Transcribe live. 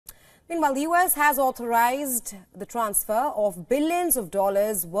Meanwhile, the US has authorized the transfer of billions of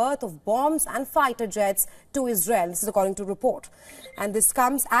dollars worth of bombs and fighter jets to Israel. This is according to report. And this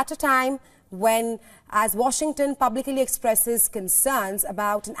comes at a time when, as Washington publicly expresses concerns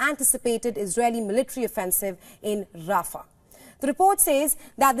about an anticipated Israeli military offensive in Rafah. The report says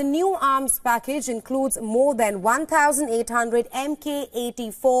that the new arms package includes more than 1,800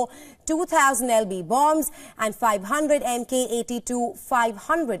 Mk-84 2,000 lb bombs and 500 Mk-82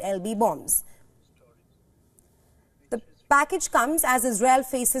 500 lb bombs. The package comes as Israel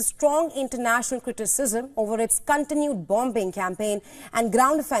faces strong international criticism over its continued bombing campaign and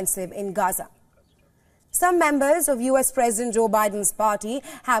ground offensive in Gaza. Some members of US President Joe Biden's party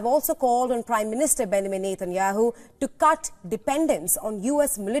have also called on Prime Minister Benjamin Netanyahu to cut dependence on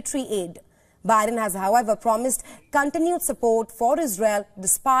US military aid. Biden has, however, promised continued support for Israel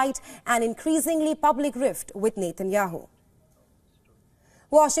despite an increasingly public rift with Netanyahu.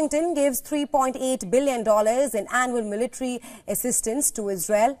 Washington gives $3.8 billion in annual military assistance to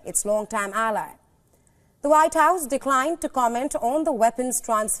Israel, its longtime ally. The White House declined to comment on the weapons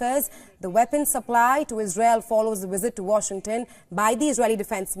transfers. The weapons supply to Israel follows the visit to Washington by the Israeli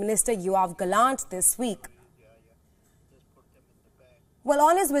Defense Minister Yoav Gallant this week. Well,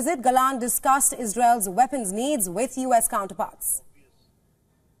 on his visit, Gallant discussed Israel's weapons needs with US counterparts.